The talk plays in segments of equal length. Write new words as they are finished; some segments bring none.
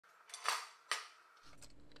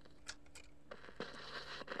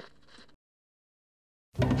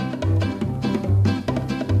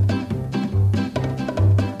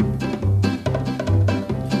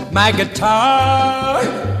My guitar,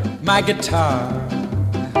 my guitar.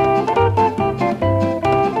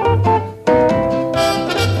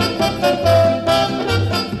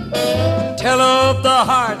 Tell of the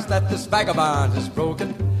hearts that this vagabond has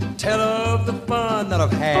broken. Tell of the fun that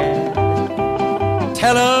I've had.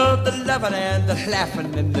 Tell of the loving and the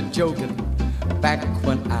laughing and the joking. Back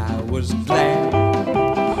when I was glad.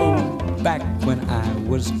 Oh, back when I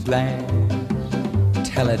was glad.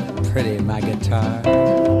 Tell it pretty, my guitar.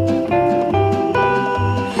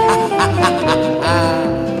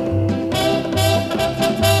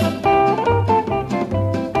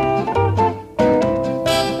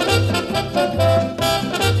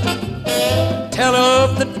 Tell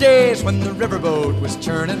of the days when the riverboat was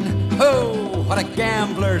churning. Oh, what a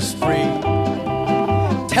gambler's spree.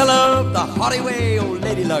 Tell of the haughty way old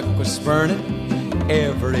Lady Luck was spurning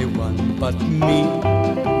everyone but me.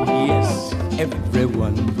 Yes,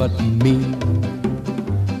 everyone but me.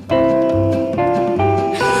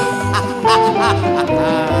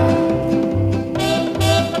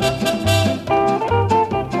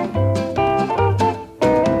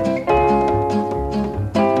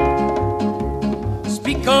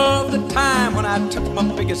 Speak of the time when I took my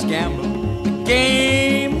biggest gamble, the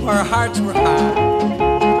game where hearts were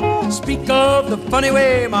high. Speak of the funny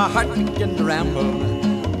way my heart began to ramble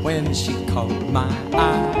when she caught my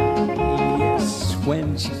eye. Yes,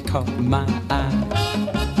 when she caught my eye.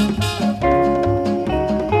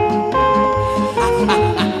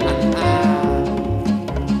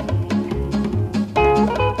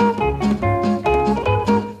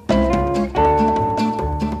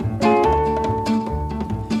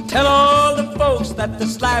 Tell all the folks that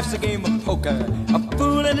this life's a game of poker. A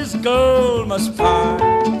fool and his gold must part.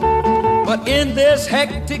 But in this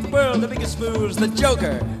hectic world, the biggest fool's the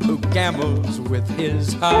joker who gambles with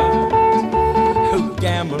his heart. Who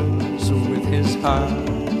gambles with his heart.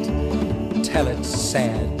 Tell it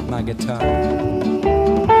sad, my guitar.